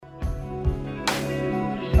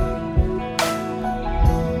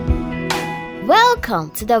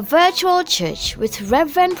Welcome to the virtual church with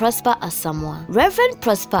Reverend Prosper Asamoah. Reverend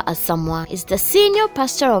Prosper Asamoah is the senior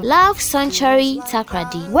pastor of Love Sanctuary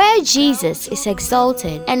Takoradi, where Jesus is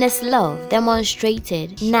exalted and his love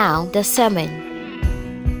demonstrated. Now, the sermon.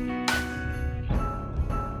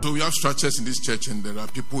 So we have structures in this church and there are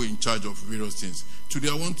people in charge of various things. Today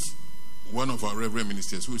I want one of our reverend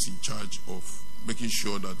ministers who is in charge of making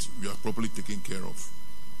sure that we are properly taken care of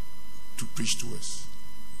to preach to us,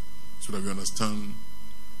 so that we understand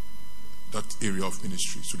that area of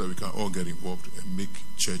ministry, so that we can all get involved and make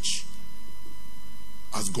church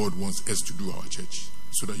as God wants us to do our church,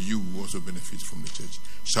 so that you will also benefit from the church.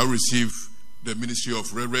 Shall receive the ministry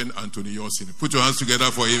of Reverend Anthony Yosin. Put your hands together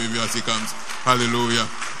for him as he comes. Hallelujah.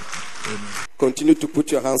 Amen. Continue to put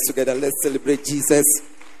your hands together. Let's celebrate Jesus.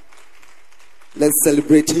 Let's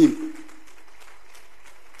celebrate him.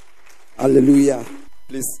 Hallelujah.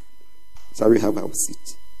 Please, shall we have our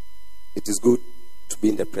seat? It is good to be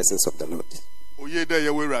in the presence of the Lord.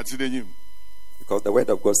 Because the word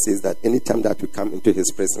of God says that anytime that we come into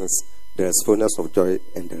his presence, there is fullness of joy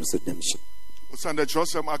and there is redemption. So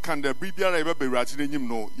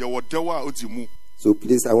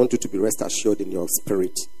please, I want you to be rest assured in your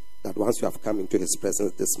spirit that once you have come into his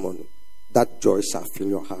presence this morning, that joy shall fill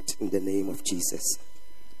your heart in the name of Jesus.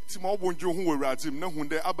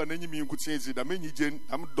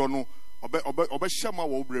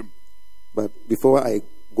 But before I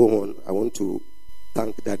go on, I want to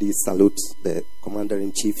thank Daddy Salute, the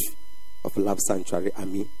Commander-in-Chief of Love Sanctuary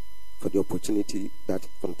Army, for the opportunity that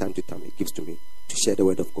from time to time he gives to me to share the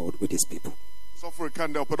word of God with his people. I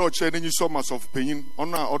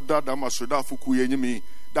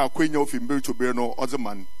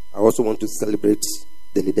also want to celebrate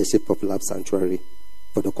the leadership of Love Sanctuary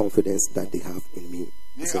for the confidence that they have in me.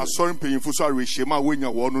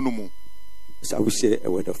 Shall we share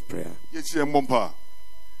a word of prayer?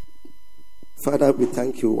 Father, we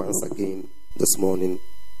thank you once again this morning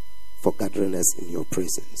for gathering us in your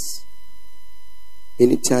presence.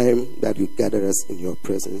 Anytime that you gather us in your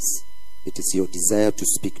presence, it is your desire to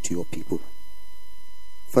speak to your people.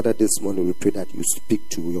 Father, this morning we pray that you speak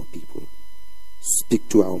to your people. Speak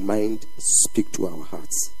to our mind, speak to our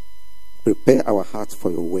hearts. Prepare our hearts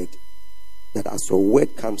for your word, that as your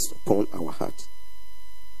word comes upon our heart,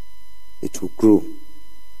 it will grow,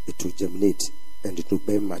 it will germinate, and it will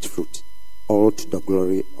bear much fruit, all to the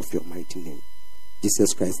glory of your mighty name.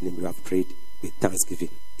 Jesus Christ's name we have prayed with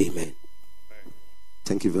thanksgiving. Amen.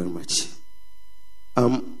 Thank you very much.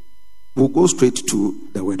 We'll go straight to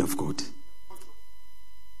the word of God.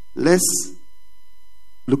 Let's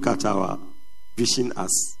look at our vision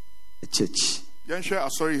as a church. As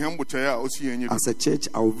a church,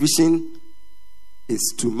 our vision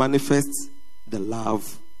is to manifest the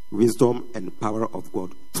love, wisdom, and power of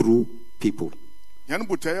God through people.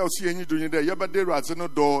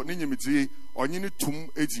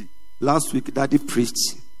 Last week, Daddy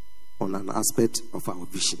preached on an aspect of our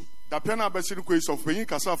vision.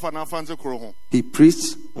 He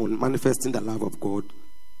preached on manifesting the love of God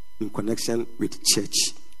in connection with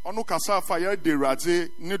church.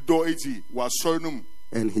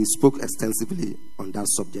 And he spoke extensively on that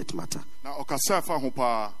subject matter.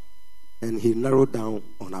 And he narrowed down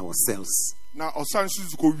on ourselves. In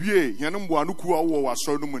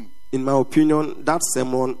my opinion, that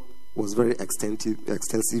sermon was very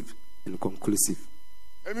extensive and conclusive.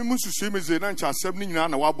 And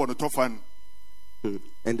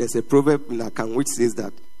there's a proverb in Akan which says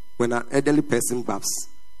that when an elderly person babs,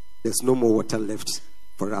 there's no more water left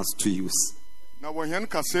for us to use.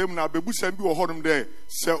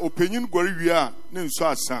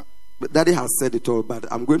 But Daddy has said it all,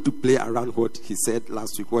 but I'm going to play around what he said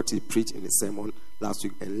last week, what he preached in his sermon last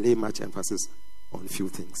week, and lay much emphasis on a few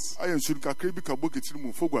things.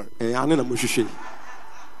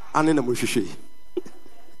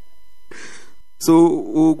 So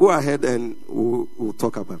we'll go ahead and we'll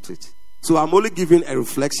talk about it. So I'm only giving a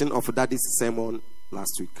reflection of Daddy's sermon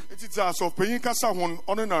last week.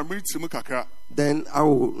 Then I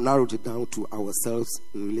will narrow it down to ourselves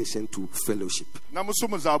in relation to fellowship.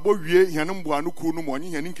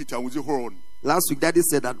 Last week, Daddy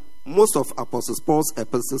said that most of Apostle Paul's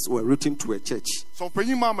epistles were written to a church.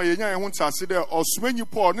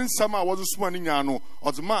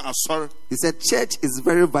 He said church is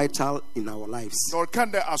very vital in our lives.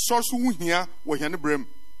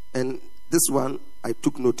 And this one I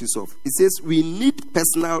took notice of. It says we need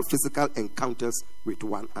personal physical encounters with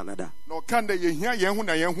one another. And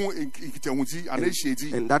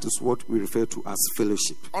that is what we refer to as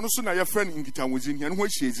fellowship.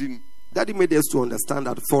 Daddy made us to understand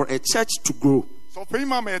that for a church to grow, to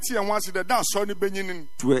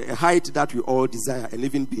a height that we all desire and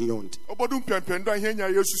even beyond. The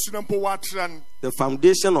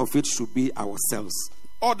foundation of it should be ourselves.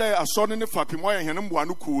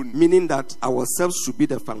 Meaning that ourselves should be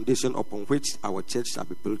the foundation upon which our church shall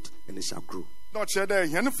be built and it shall grow. So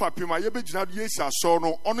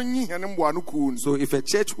if a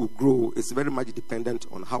church will grow, it's very much dependent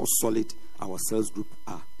on how solid our cells group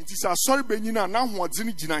are.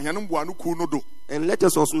 And let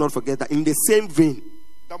us also not forget that in the same vein,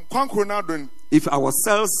 if our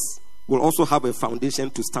cells will also have a foundation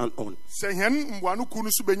to stand on, there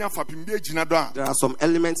are some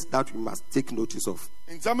elements that we must take notice of.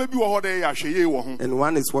 And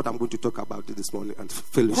one is what I'm going to talk about this morning, and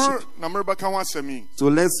fellowship. So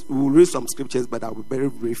we'll read some scriptures, but I'll be very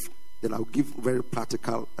brief. Then I'll give very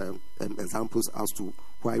practical examples as to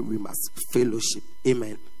why we must fellowship.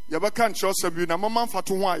 Amen.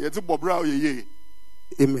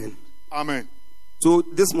 Amen. Amen. So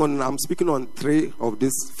this morning I'm speaking on 3 of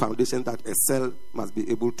these foundations that a cell must be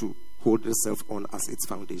able to hold itself on as its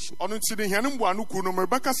foundation.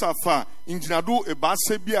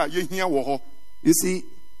 You see,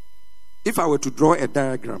 if I were to draw a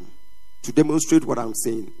diagram to demonstrate what I'm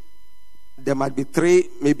saying, there might be 3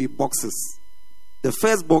 maybe boxes. The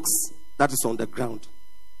first box that is on the ground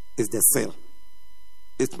is the cell.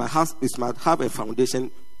 It might have a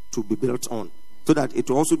foundation to be built on, so that it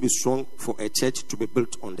will also be strong for a church to be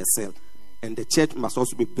built on the cell. And the church must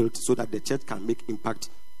also be built so that the church can make impact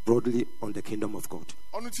broadly on the kingdom of God.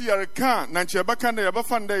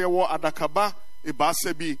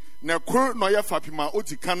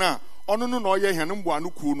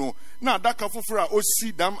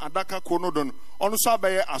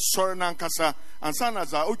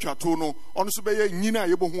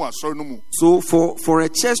 So for a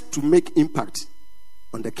church to make impact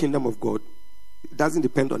on the kingdom of God, it doesn't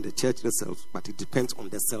depend on the church itself, but it depends on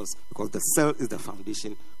the cells, because the cell is the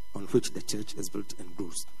foundation on which the church is built and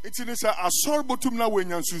grows. And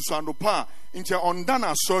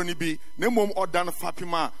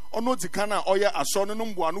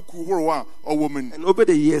over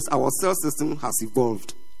the years, our cell system has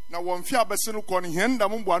evolved.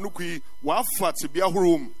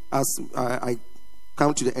 As I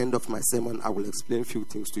come to the end of my sermon, I will explain a few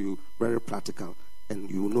things to you, very practical, and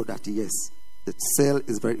you will know that yes, the cell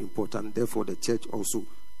is very important. Therefore, the church also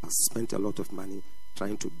has spent a lot of money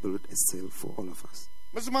trying to build a cell for all of us.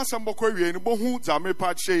 So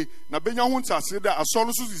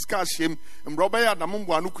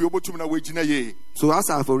as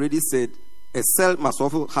I've already said, a cell must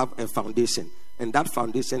also have a foundation, and that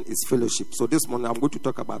foundation is fellowship. So this morning I'm going to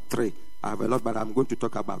talk about 3. I have a lot, but I'm going to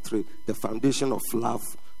talk about 3. The foundation of love,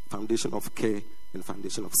 foundation of care, and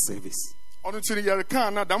foundation of service. So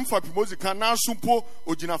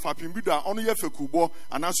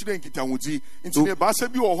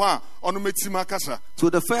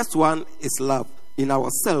the first one is love. In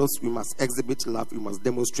ourselves, we must exhibit love. We must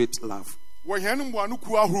demonstrate love. Because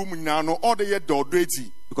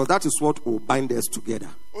that is what will bind us together.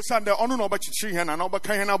 If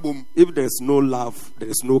there is no love, there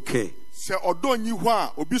is no care.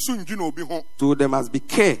 So there must be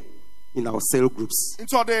care in our cell groups. And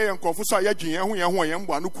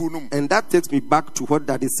that takes me back to what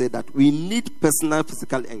Daddy said, that we need personal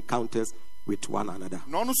physical encounters with one another.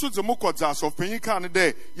 And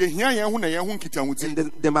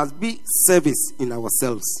there must be service in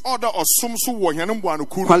ourselves.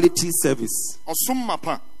 Quality service.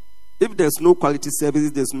 If there's no quality service,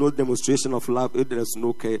 if there's no demonstration of love, if there's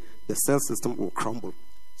no care, the cell system will crumble.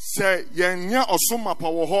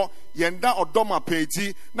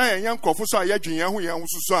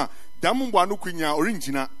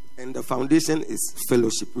 And the foundation is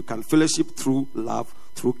fellowship. We can fellowship through love,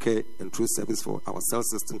 through care, and through service for our cell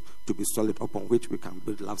system to be solid, upon which we can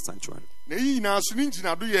build Love Sanctuary.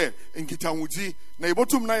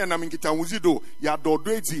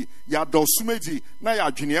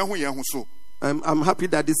 I'm happy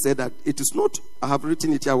that he said that it is not, I have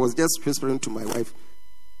written it, I was just whispering to my wife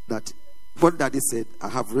that what Daddy said, I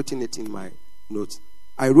have written it in my notes.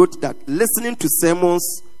 I wrote that listening to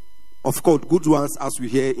sermons, of course, good ones as we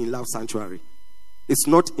hear in Love Sanctuary, is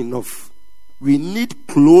not enough. We need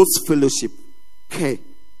close fellowship, care,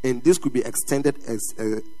 and this could be extended as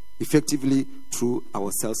effectively through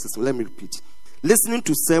our cell system. Let me repeat. Listening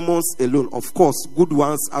to sermons alone, of course, good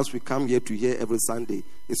ones as we come here to hear every Sunday,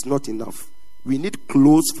 is not enough. We need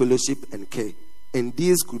close fellowship and care. And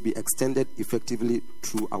these could be extended effectively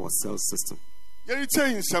through our cell system. Yeri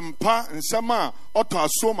say in Sampa and Sama, Otta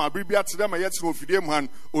Soma, Bribia to them, yet of Fideman,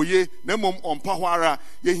 Oye, Nemum on Pahara,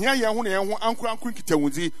 ye hear Yahun, Uncle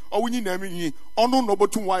Quinkitawuzi, or we need Nemi, or no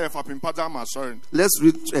Nobotum wife up in Padama, sorry. Let's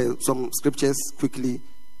read some scriptures quickly,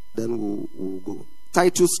 then we'll go.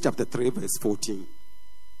 Titus chapter 3, verse 14.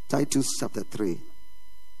 Titus chapter 3,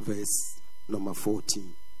 verse number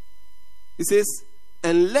 14. It says,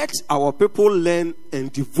 and let our people learn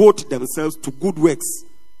and devote themselves to good works,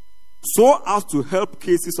 so as to help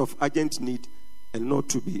cases of urgent need and not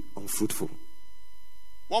to be unfruitful.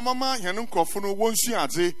 Mama Yanum Kofuno won't see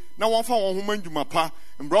Aze, now one for one woman Jumapa,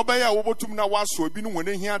 and Brobaya Wobotum Nawaso, been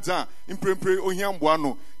winning here in Prempre Ohiam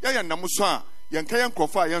Buano, Yayan Namusa, Yankayan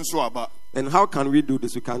Kofa Yansuaba. And how can we do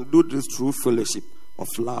this? We can do this through fellowship of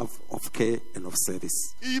love, of care, and of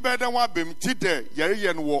service. So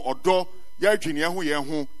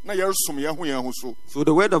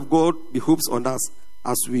the word of God behooves on us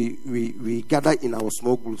as we gather in our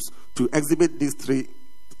small groups to exhibit these three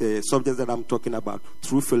subjects that I'm talking about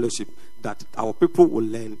through fellowship, that our people will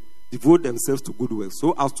learn, devote themselves to good work,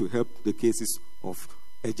 so as to help the cases of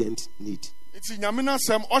urgent need. It's in Yamina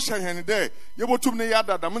Sam Osha Hende, Yabotum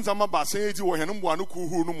Yada, Damanzama Bassay, or Hanumbuanu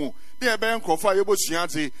Kuhunumu, they are Bayan Kofa, Yabo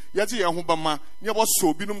Siazi, Yati Yahubama, Yabo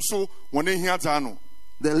so, Binum so, one in Hiazano.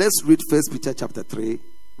 Then let's read 1 Peter chapter 3,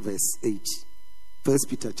 verse 8. 1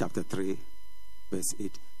 Peter chapter 3, verse 8.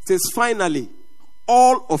 It says, finally,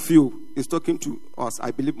 all of you, is talking to us,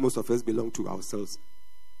 I believe most of us belong to ourselves.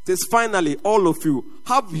 It says, finally, all of you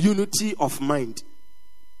have unity of mind,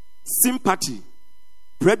 sympathy,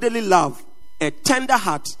 brotherly love, a tender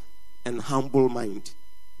heart, and humble mind.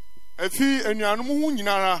 If he and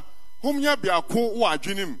Yanumunara, whom ya be a co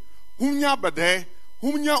wajinim, whom ya bade,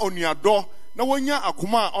 whom ya on your door, no one ya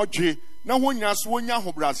akuma oje, no one ya swonya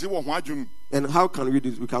ho Brazil or wajum. And how can we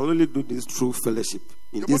do this? We can only do this through fellowship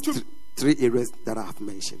in these three areas that I have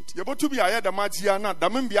mentioned. You're to be a Yadamajiana,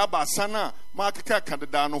 Damambia Basana, Marka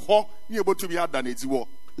Kadano Ho, you're to be a Daniziwo.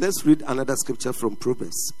 Let's read another scripture from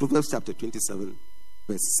Proverbs. Proverbs chapter 27,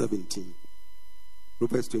 verse 17.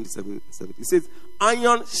 Proverbs 27, 17. It says,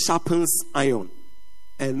 iron sharpens iron,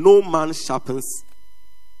 and no man sharpens,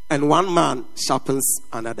 and one man sharpens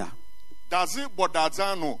another. Does it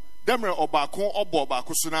bodazano? So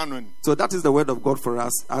that is the word of God for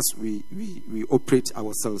us as we operate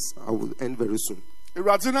ourselves. I will end very soon.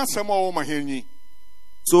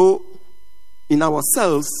 So in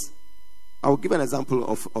ourselves, I will give an example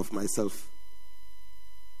of myself.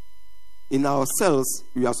 In ourselves,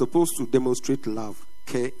 we are supposed to demonstrate love,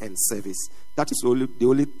 care, and service. That is the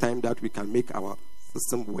only time that we can make our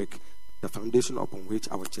system work, the foundation upon which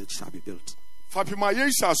our church shall be built. Fapima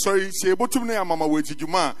Yesha, sorry, say Botumne Mama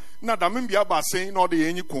Wetijuma, Nadamimbia Bassing, or the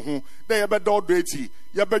Any Kuhu, they have a dog dirty,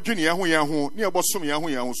 Yaberginia Yahu, near Bossum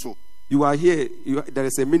Yahu so. You are here, there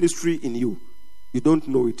is a ministry in you. You don't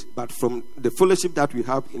know it, but from the fellowship that we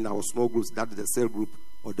have in our small groups, that is the cell group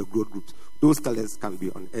or the growth groups, those colors can be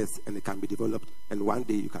on earth and they can be developed. And one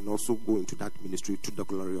day you can also go into that ministry to the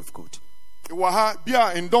glory of God. Waha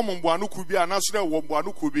bia endomum buanuku bia nasre wo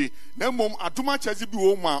buanuku bi na mom atuma chazi bi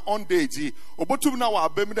wo ma on day ji obotum na wa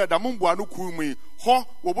abem da damum buanuku mu ho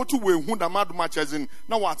wobotu we hu da maduma chazin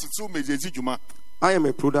na wa atete mejeji juma. I am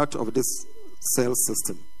a product of this cell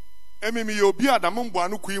system. Emimi yo bia damum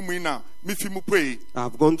buanuku mu na mifi mu pei. I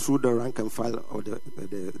have gone through the rank and file of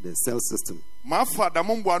the cell system. Ma fa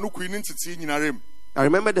damum buanuku ni ntiti nyinarem. I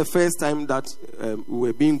remember the first time that we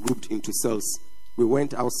were being grouped into cells. We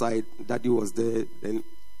went outside, Daddy was there, and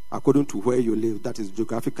according to where you live, that is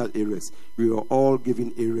geographical areas, we were all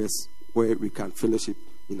given areas where we can fellowship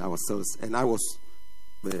in ourselves. And I was,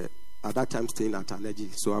 at that time, staying at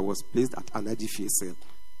Anaji, so I was placed at Anaji Fiesel.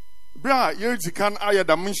 Bra, years can I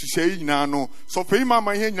da Minshay Nano, so Pema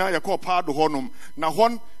Mahena, a call part of Honum,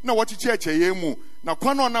 Nahon, no what church a yemu,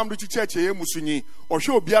 Nakano Nam to church a yemusuni, or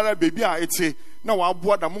show Biara baby, I'd say. Now I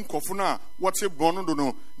bought a munkofuna, what's a bono,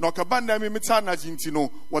 no cabanda mimitana jintino,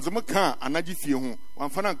 was a maca, and Najifiu, one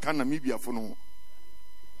fan can Namibia for no.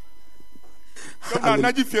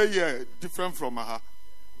 Najifia, different from her.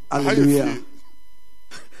 Hallelujah.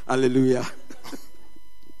 Hallelujah.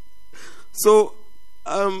 So,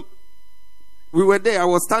 we were there. I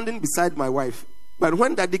was standing beside my wife. But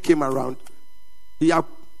when Daddy came around, he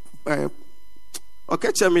okay,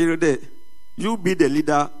 Chamire, you be the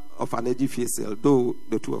leader of an EGFSL, though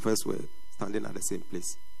the two of us were standing at the same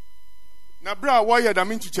place. Na bra why ya da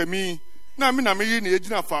minchi chemi na me na me yi na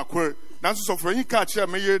ejina fa akwer na so so yin ka che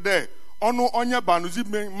me yi there ono onya banuzi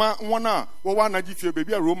ma wona wo wa na gifie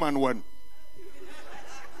baby a Roman one.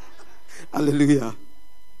 Hallelujah.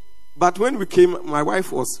 But when we came, my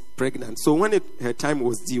wife was pregnant. So when her time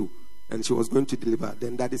was due, and she was going to deliver.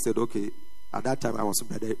 Then Daddy said, okay, at that time I was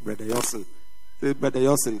Brother Yosin. Brother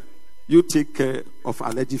Yosin, you take care of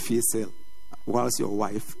Aneji Fie cell whilst your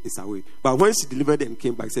wife is away. But when she delivered and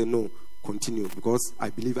came back, said, no, continue, because I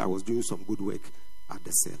believe I was doing some good work at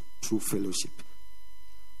the cell through fellowship.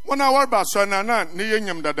 When I was Basana,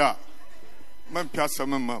 Niyam Dada, Mampasa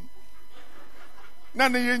Mam.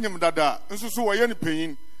 Nana Yam Dada, and so why any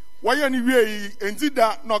pain? Why any way, and did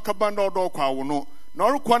that no cabando dog no,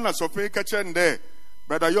 nor quanas of fake and there,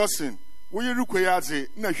 Brother Yosin, will you require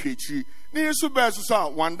na shichi? Near so bad to saw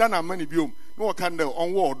one dana many biom, no candle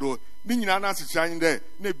on ward, meaning an answer shine there,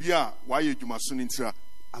 nebia, why you must soon intra.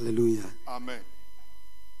 Hallelujah. Amen.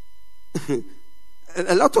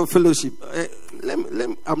 A lot of fellowship.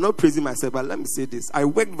 I'm not praising myself, but let me say this. I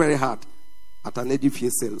worked very hard at an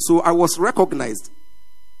EFCL. So I was recognized.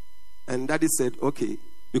 And Daddy said, okay,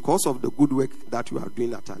 because of the good work that you are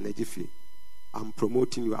doing at an EFCL, I'm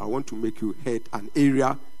promoting you. I want to make you head, an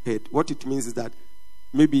area head. What it means is that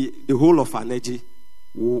maybe the whole of Aneji,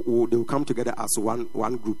 they will come together as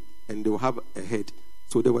one group, and they will have a head.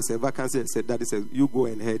 So there was a vacancy. I said, Daddy said, you go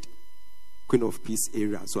and head Queen of Peace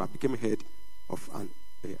area. So I became head of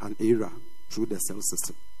an area through the cell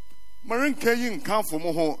system. Marin Kayin come from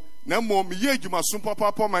Moho, Namo, Miyajuma, Sumpa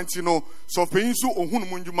Papa Mantino, so Pinsu, Ohun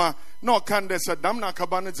Munjuma, no Candes, Damna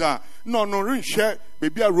Cabanaza, no Rin share,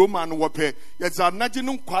 baby a Roman wape, yet a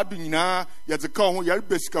Najinum Quadina, yet a cow,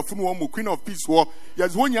 Yarbeska Funuomo, Queen of Peace war,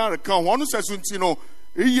 yet 1 year account, one Sasuntino,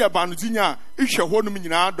 Iya Banuzina, Isha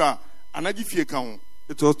Honuminada, Anagi account.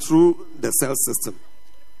 It was through the cell system.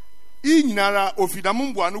 Inara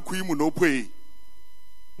Ofidamumbuanu Kuimu no pay.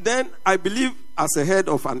 Then I believe as a head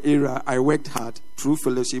of an area, I worked hard through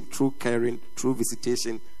fellowship, through caring, through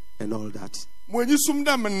visitation, and all that. When you sum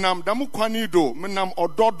them menam damuquanido, menam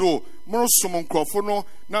ododo, morosum crofono,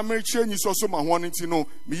 namerichan is also my wanitino,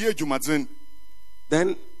 miye jumazen.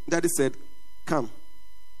 Then Daddy said, come,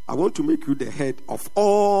 I want to make you the head of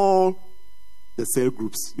all the cell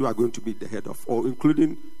groups. You are going to be the head of all,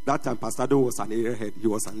 including that time Pastor Do was an area head, he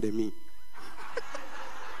was under me.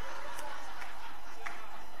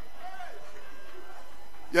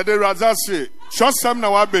 Yade Razase, short some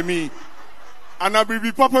now abe me, and I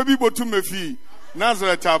be papa be to me fee,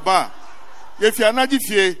 Nazareth Aba. If you are not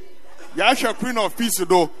fie, Yasha Queen of Peace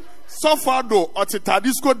do, so far do, or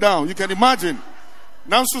Tadisco down, you can imagine.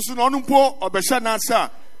 Now so soon on po or Beshana sa,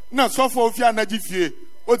 now so far if you are not fie,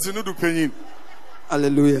 what's the new opinion?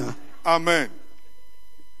 Hallelujah. Amen.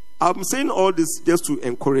 I'm saying all this just to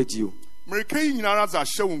encourage you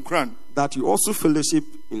that you also fellowship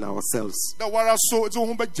in ourselves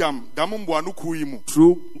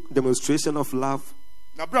through demonstration of love,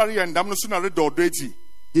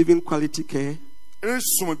 giving quality care,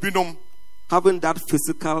 having that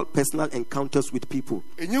physical, personal encounters with people.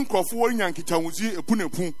 As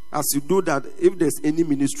you do that, if there's any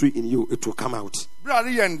ministry in you, it will come out. And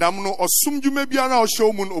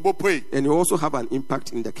you also have an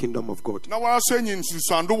impact in the kingdom of God. So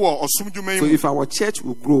if our church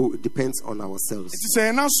will grow, it depends on ourselves.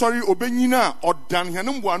 And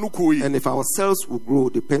if ourselves will grow,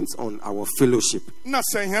 it depends on our fellowship.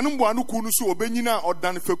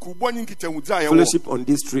 Fellowship on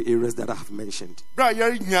these 3 areas that I have mentioned.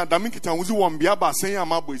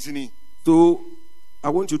 So I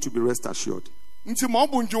want you to be rest assured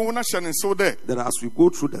that as we go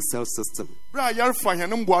through the cell system,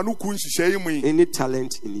 any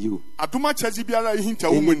talent in you,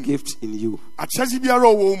 any gift in you,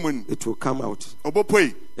 it will come out,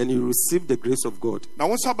 and you receive the grace of God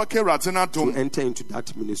to enter into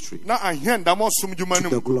that ministry to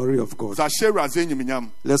the glory of God.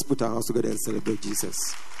 Let's put our hands together and celebrate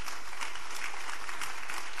Jesus.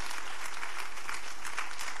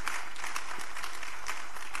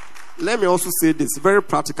 Let me also say this, very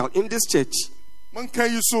practical. In this church, I'm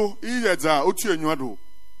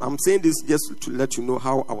saying this just to let you know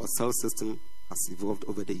how our cell system has evolved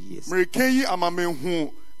over the years.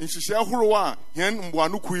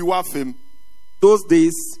 Those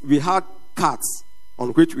days, we had cards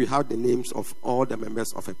on which we had the names of all the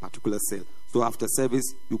members of a particular cell. So after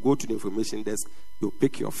service, you go to the information desk, you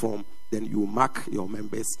pick your form, then you mark your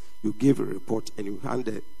members, you give a report, and you hand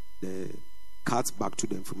the cards back to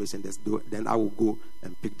the information desk. Then I will go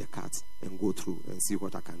and pick the cards and go through and see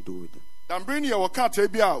what I can do with them.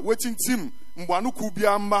 Waiting team mbwanu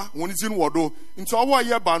kubia mba wonizin wodo nti owo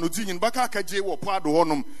ye ba no dinyin baka kaje wo pado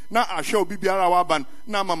honom na ahwe obi biara waban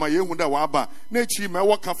na mama ye hu da waba na chi me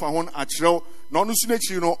wo kafa hon akyerew na onu su na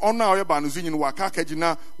chi no onu a ye ba no dinyin waka kaje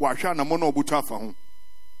na wahwa na mo na obutu afa ho.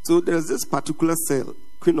 So there's this particular cell,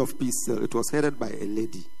 Queen of Peace cell. It was headed by a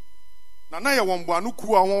lady.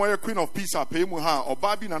 Queen of Peace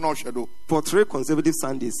For 3 consecutive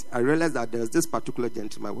Sundays, I realized that there's this particular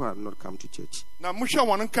gentleman who had not come to church. So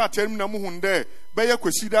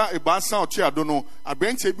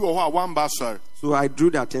I drew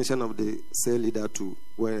the attention of the cell leader to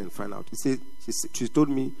go and find out. He said, she told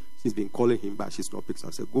me she's been calling him, but she's not picking. So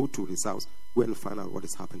I said, go to his house, go and find out what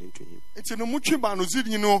is happening to him. She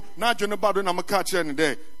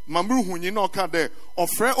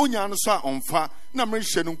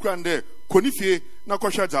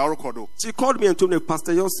called me and told me,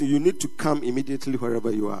 Pastor Yossi, you need to come immediately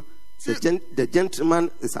wherever you are. The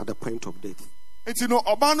gentleman is at the point of death.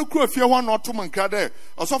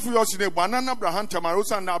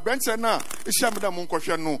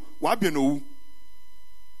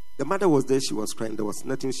 The mother was there, she was crying. There was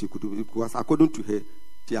nothing she could do because, according to her,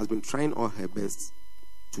 she has been trying all her best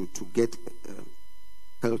to get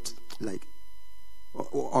health like.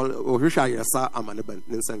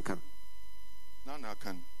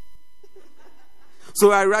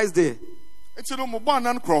 So I rise there.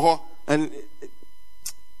 And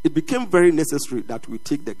it became very necessary that we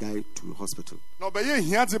take the guy to hospital.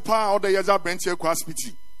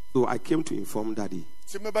 So I came to inform Daddy.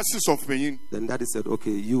 Then Daddy said,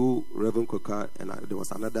 okay, you, Reverend Koka, and there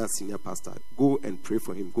was another senior pastor, go and pray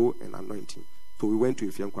for him, go and anoint him. So we went to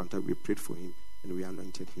Efiam Kwanta, we prayed for him, and we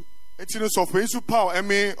anointed him. So the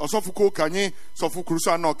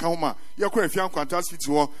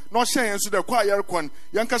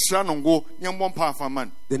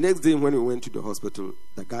next day when we went to the hospital,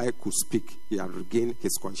 the guy could speak. He had regained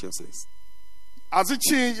his consciousness.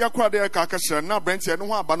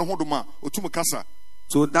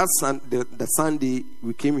 So the Sunday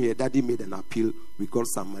we came here, Daddy made an appeal. We got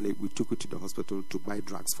some money. We took it to the hospital to buy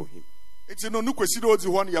drugs for him.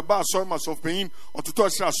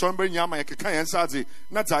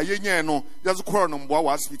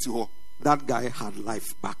 That guy had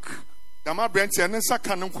life back.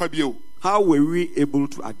 How were we able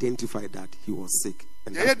to identify that he was sick?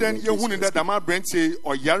 And it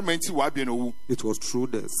was through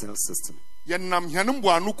the cell system.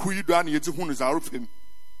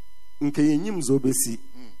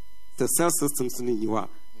 The cell systems in you are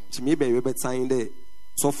to me be saying there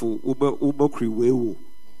so for uber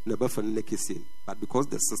but because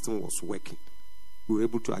the system was working, we were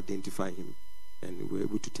able to identify him and we were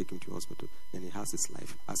able to take him to hospital, and he has his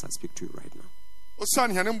life as I speak to you right now. So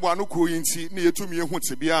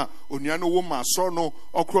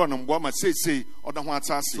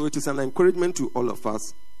it is an encouragement to all of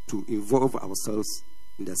us to involve ourselves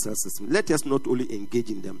in the cell system. Let us not only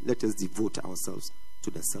engage in them, let us devote ourselves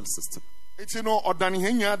to the cell system.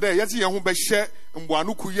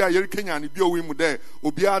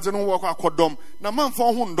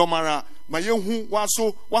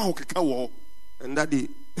 And Daddy,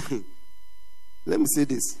 let me say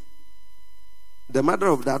this. The mother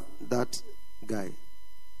of that guy,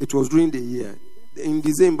 it was during the year. In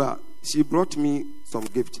December, she brought me some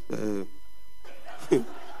gift.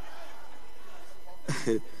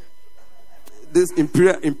 This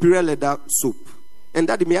imperial leather soap. And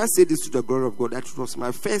Daddy, may I say this to the glory of God, that it was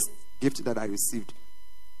my first gift that I received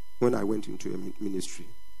when I went into a ministry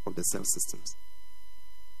of the cell systems.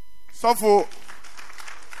 So for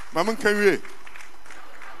Maman Kenwe,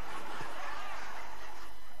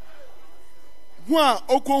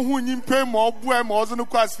 oko hu nyimpe ma obu ma ozo no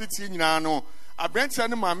kwast fiti nyina no abrante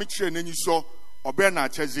ne ma me kire n'ani so obe na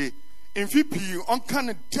acheze mfi pi onka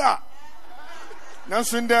ne da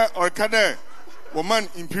nanso nde orka de woman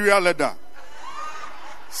imperial leather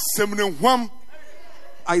semne hwam.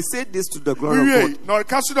 I said this to the glory of God. No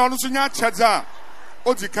orka so da no so nya acheza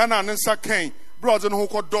odika na ne nsa kan brother no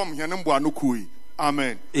ko dom hye ne mboa no kui.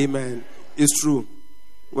 Amen. Amen. It's true.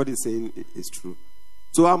 What he's saying is true.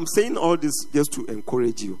 So I'm saying all this just to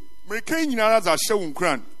encourage you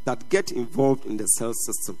that get involved in the cell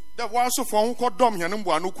system.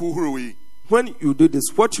 When you do this,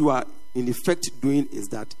 what you are in effect doing is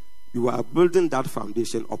that you are building that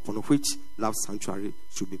foundation upon which Love Sanctuary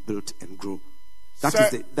should be built and grow.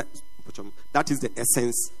 That is the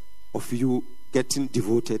essence of you getting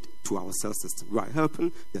devoted to our cell system. You are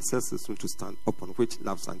helping the cell system to stand upon which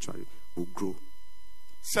Love Sanctuary will grow.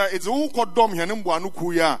 Sir, it's all called Dom Yanumbuanu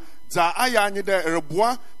Kuya, Za Ayani de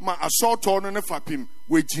Rebois, Ma Assaulto and Fapim,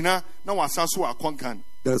 with Gina, now Asasu Akonkan.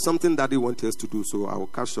 There is something that they want us to do, so I will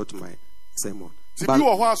cut short my sermon. But you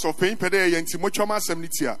are of pain per day and Timochama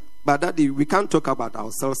Semnitia. But Daddy, we can't talk about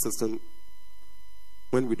our cell system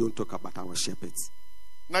when we don't talk about our shepherds.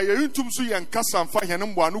 Now you're in Tumsu and Kasam for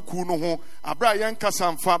Yanumbuanu Kuno, Abraham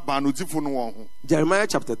Kasam for Banuzifuno. Jeremiah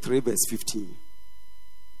chapter 3, verse 15.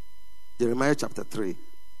 Jeremiah chapter 3,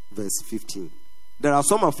 verse 15. There are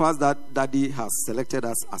some of us that Daddy has selected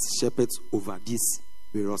us as shepherds over these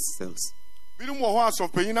various cells. And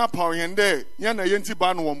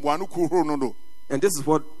this is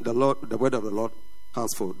what the word of the Lord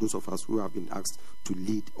has for those of us who have been asked to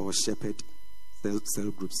lead or shepherd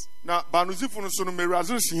cell groups.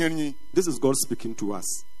 This is God speaking to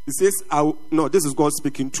us. He says, this is God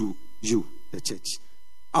speaking to you, the church.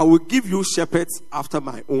 I will give you shepherds after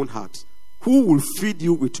my own heart, who will feed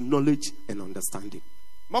you with knowledge and understanding.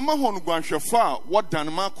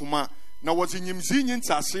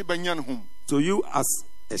 So you as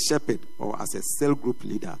a shepherd or as a cell group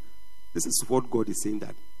leader, this is what God is saying,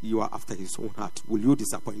 that you are after his own heart. Will you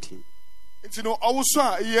disappoint him? So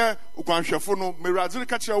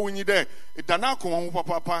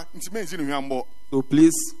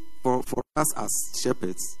please, for us as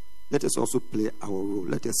shepherds, let us also play our role.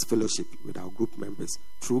 Let us fellowship with our group members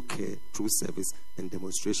through care, through service, and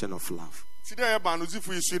demonstration of love.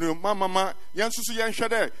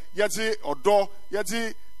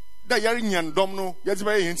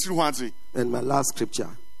 And my last scripture,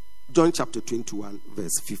 John chapter 21,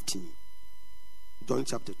 verse 15. John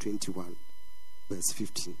chapter 21, verse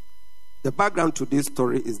 15. The background to this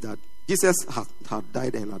story is that Jesus had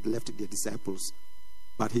died and had left the disciples.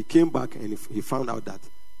 But he came back and he found out that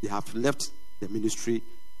they have left the ministry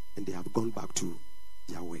and they have gone back to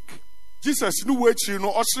their work. Jesus no wechi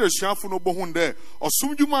no osre suafo no bohun de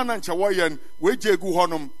osumdwuma na ncha woyen weje gu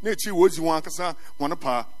honom na echi wozi wan kasa won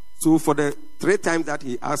pa. So for the 3 times that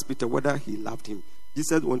he asked Peter whether he loved him,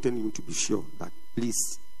 Jesus wanted him to be sure that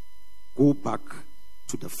please go back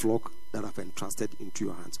to the flock that I've entrusted into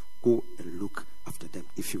your hands. Go and look after them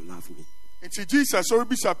if you love me. It's Jesus or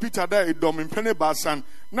bisa Peter there idom impene basan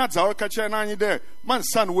na za o kache na anyi there man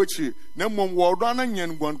san wechi na mom wo do na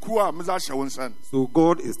nyen gwanku a meza hye won san. So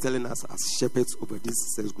God is telling us as shepherds over this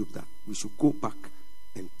sales group that we should go back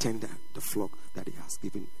and tender the flock that he has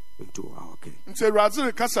given into our care. Nse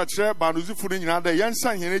razire kasa kire banuzifu ni nyina there yen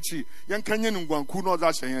san henechi yen kanyen gwanku no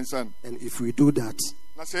za hye yen san. And if we do that,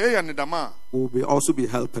 na say ye ne dama, we will also be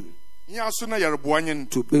helping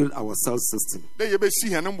to build our cell system.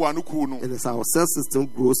 And as our cell system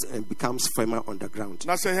grows and becomes firmer on the ground,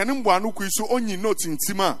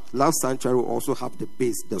 Love Sanctuary will also have the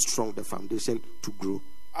base, the foundation to grow.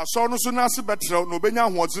 And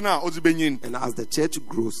as the church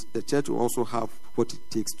grows, the church will also have what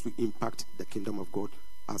it takes to impact the kingdom of God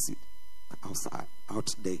as it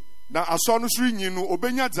out there.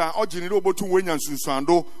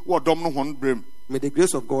 May the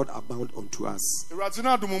grace of God abound unto us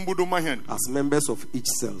as members of each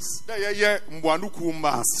cells,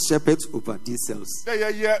 as shepherds over these cells,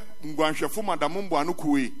 as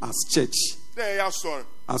church,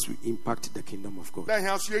 as we impact the kingdom of God.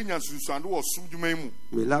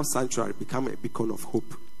 May Love Sanctuary become a beacon of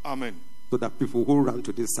hope. Amen. So that people who run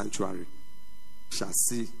to this sanctuary shall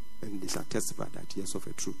see and they shall testify that yes, of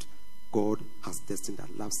a truth, God has destined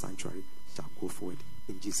that Love Sanctuary shall go forward.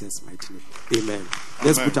 In Jesus' mighty name. Amen.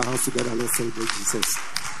 Let's put our hands together and let's celebrate Jesus.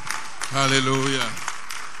 Hallelujah.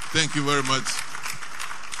 Thank you very much,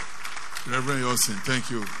 Reverend Yosin. Thank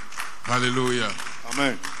you. Hallelujah.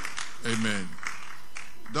 Amen. Amen.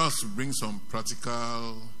 That will bring some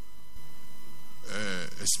practical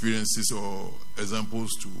experiences or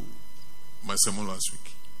examples to my sermon last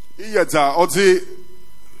week.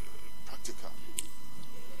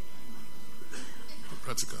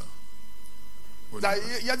 Practical.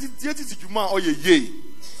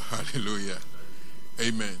 Hallelujah.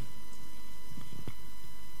 Amen.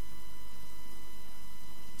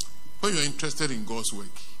 When you're interested in God's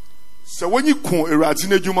work, so when you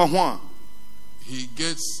he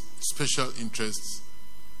gets special interest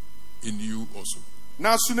in you also.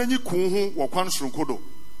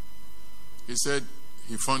 He said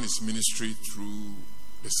he found his ministry through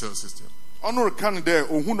the cell system. Some of the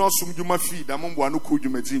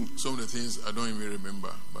things I don't even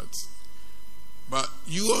remember, but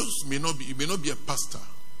yours may not be. You may not be a pastor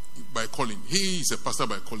by calling. He is a pastor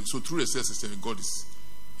by calling. So through the cell system, he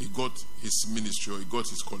got his ministry or he got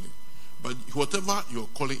his calling. But whatever your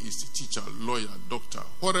calling is, teacher, lawyer, doctor,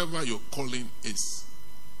 whatever your calling is,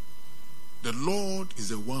 the Lord is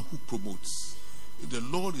the one who promotes. The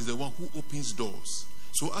Lord is the one who opens doors.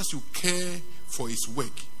 So as you care for his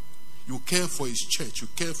work, you care for his church, you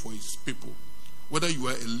care for his people, whether you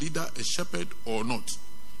are a leader, a shepherd or not,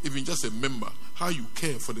 even just a member, how you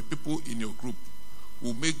care for the people in your group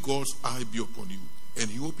will make God's eye be upon you, and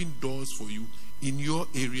he open doors for you in your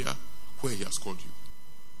area where he has called you.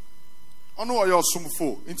 ono oyo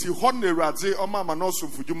somfo nti hon Awurade omama no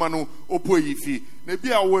somfo dwuma no opoyifi na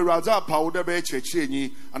bia wo Awurade apa wo da be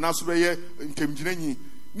checheenyi anaso be ye ntemgyinanyi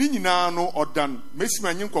ni nyina no odan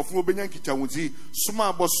mesima nyi nkofo obenya nkitawuzi soma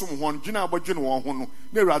abosom hon dwena abodwene won ho no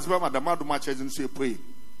na Awurade ba madamado ma cheze no so epoyi.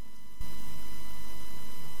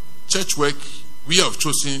 Church work, we have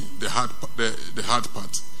chosen the hard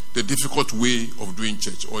part, the difficult way of doing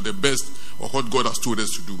church, or the best, or what God has told us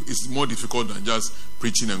to do. It's more difficult than just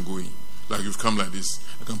preaching and going. Like you've come like this,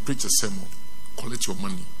 I can preach a sermon, collect your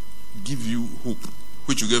money, give you hope,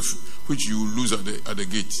 which you lose at the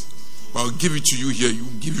gate. But I'll give it to you here. You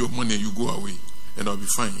give your money and you go away, and I'll be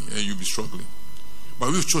fine, and you'll be struggling.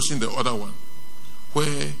 But we've chosen the other one,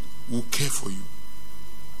 where we'll care for you.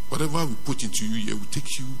 Whatever we put into you here will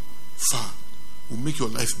take you far, will make your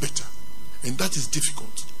life better, and that is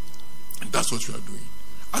difficult. And that's what we are doing.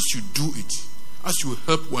 As you do it, as you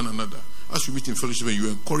help one another, as you meet in fellowship and you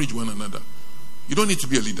encourage one another, you don't need to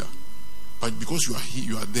be a leader, but because you are here,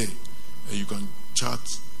 you are there, and you can chat,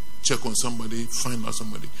 check on somebody, find out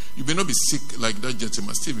somebody. You may not be sick like that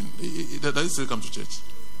gentleman, Stephen. Does he still come to church?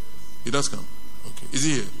 He does come. Okay. Is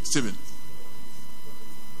he here, Stephen?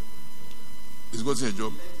 He's got a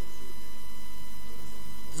job.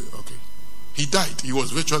 Okay. He died. He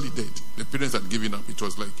was virtually dead. The parents had given up. It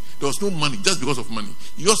was like there was no money just because of money.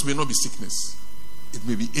 Yours may not be sickness. It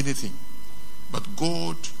may be anything. But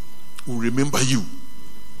God will remember you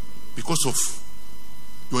because of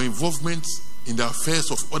your involvement in the affairs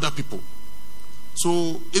of other people.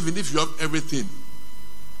 So even if you have everything,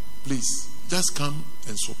 please just come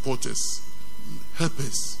and support us. Help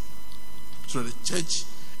us. So that the church,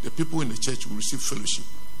 the people in the church will receive fellowship.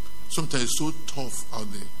 Sometimes it's so tough out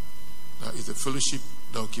there. That is the fellowship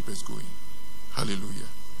that will keep us going. Hallelujah.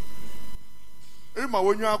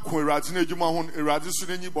 When you are Eradi na edwuma ho Eradi so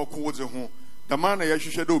nanyi boko de ho dama na ye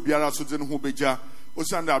hwehwe de obiara so de no ho beja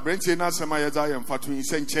osanda abrante na asema ye za ye mfato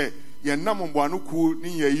nsenche ye nam mboano ku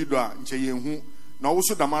ni ye yido a nche ye hu na wo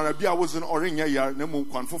so damara bia wo zin orenya ya na mu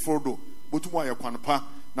kwan foforo do botum aye kwan pa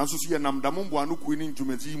na so ye nam dam mboano ku ni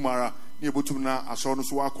ntumezi mara na ye botum na aso no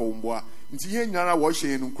so akọ mboa nti ye nyara wo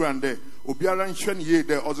hye no nkurande obiara nhwe ne ye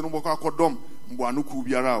de ozo no boko akodom mboano ku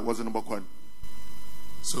biara wo zin boko.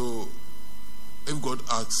 So if God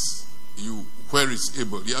asks you, where is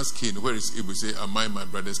Abel? He asked Cain, where is Abel? Say, am I my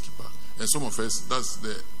brother's keeper? And some of us, that's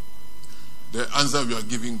the answer we are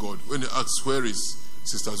giving God. When he asks, where is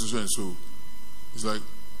Sister Susu and so, it's like,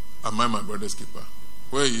 am I my brother's keeper?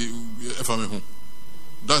 Where you, if I'm at home?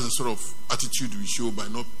 That's the sort of attitude we show by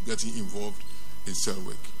not getting involved in cell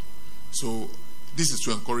work. So this is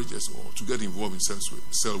to encourage us all to get involved in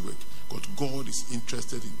cell work. Because God is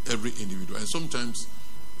interested in every individual. And sometimes,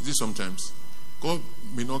 God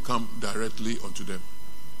may not come directly onto them,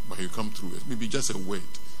 but He'll come through it. Maybe just a word,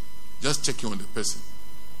 just checking on the person,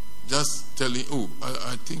 just telling, oh,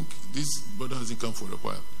 I think this brother hasn't come for a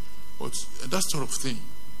while. But that sort of thing,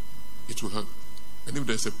 it will help. And if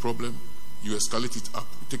there's a problem, you escalate it up,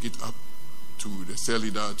 you take it up to the cell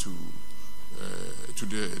leader, to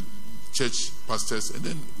the church pastors, and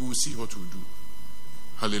then we'll see what we'll do.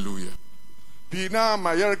 Hallelujah. Pina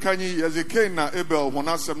Mayer Kani Yazeke na Abel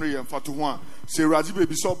Honasam and Fatuan, say Razi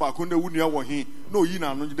baby saw back when the Wunia were he, no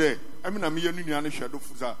Yina no day. I mean, I'm here in shadow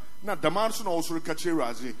Fuza. Now, Damanson also catch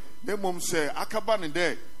Razi. Then mom say, Akaban in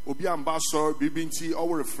there, Obi ambassador, Bibinti,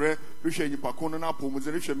 our friend, Risha Pacona,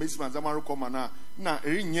 Risha Mason, Zamaro Comana. Now,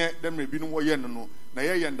 yet, them may be no Yeno,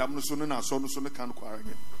 Naya and Damnoson and Son can quarry.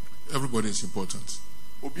 Everybody is important.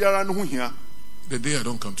 Obiara no here. The day I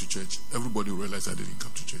don't come to church, everybody will realize I didn't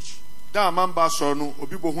come to church. But that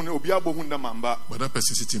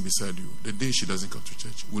person sitting beside you, the day she doesn't come to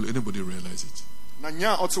church, will anybody realize it? I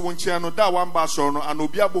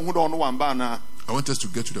want us to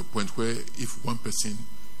get to the point where if one person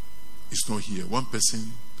is not here, one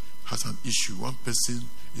person has an issue, one person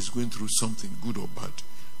is going through something good or bad,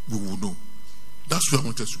 we will know. That's what I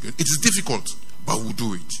want us to get. It is difficult, but we'll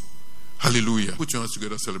do it. Hallelujah. Put your hands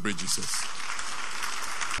together, celebrate Jesus.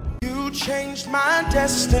 You changed my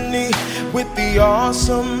destiny with the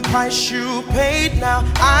awesome price you paid. Now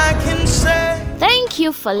I can say thank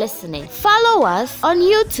you for listening. Follow us on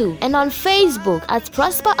YouTube and on Facebook at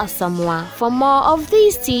Prosper Asamoah for more of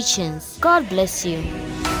these teachings. God bless you.